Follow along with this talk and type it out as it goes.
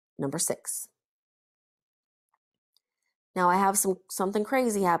number 6. Now I have something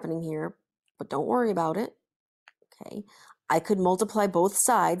crazy happening here, but don't worry about it. Okay, I could multiply both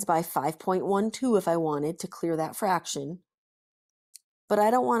sides by 5.12 if I wanted to clear that fraction, but I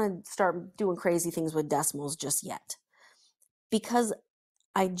don't want to start doing crazy things with decimals just yet. Because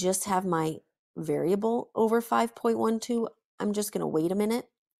I just have my variable over 5.12, I'm just going to wait a minute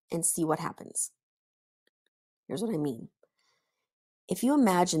and see what happens. Here's what I mean. If you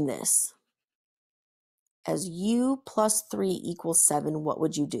imagine this as u plus 3 equals 7, what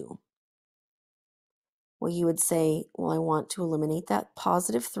would you do? Well, you would say, well, I want to eliminate that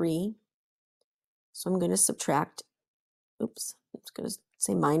positive 3. So I'm going to subtract, I'm going to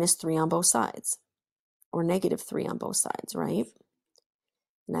say minus 3 on both sides, or negative 3 on both sides, right?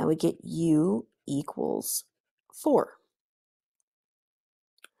 And I would get u equals 4.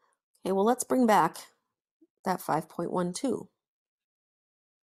 Okay, well, let's bring back that 5.12.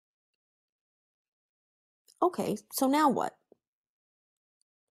 Okay, so now what?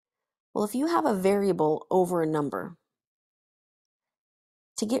 Well, if you have a variable over a number,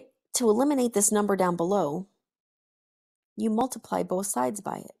 to eliminate this number down below, you multiply both sides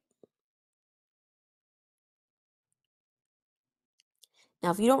by it.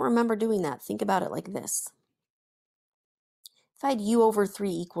 Now, if you don't remember doing that, think about it like this. If I had u over 3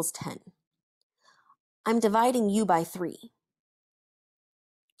 equals 10, I'm dividing u by 3.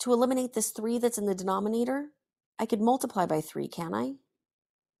 To eliminate this 3 that's in the denominator, I could multiply by 3, can't I?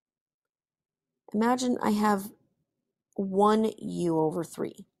 Imagine I have 1u over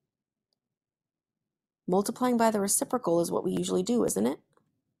 3. Multiplying by the reciprocal is what we usually do, isn't it?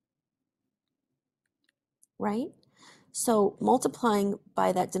 Right? So multiplying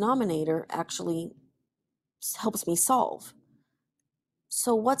by that denominator actually helps me solve.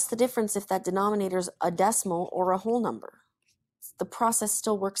 So what's the difference if that denominator is a decimal or a whole number? The process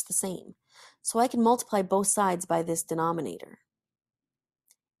still works the same. So I can multiply both sides by this denominator.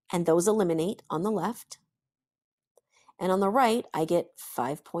 And those eliminate on the left. And on the right, I get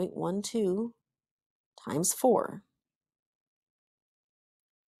 5.12 times 4.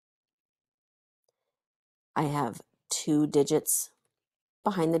 I have 2 digits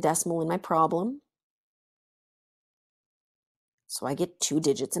behind the decimal in my problem. So I get 2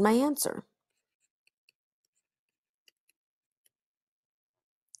 digits in my answer.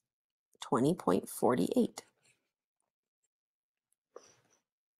 20.48.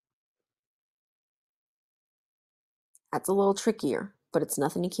 That's a little trickier, but it's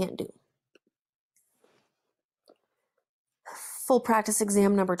nothing you can't do. Full practice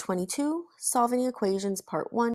exam number 22, solving equations part 1.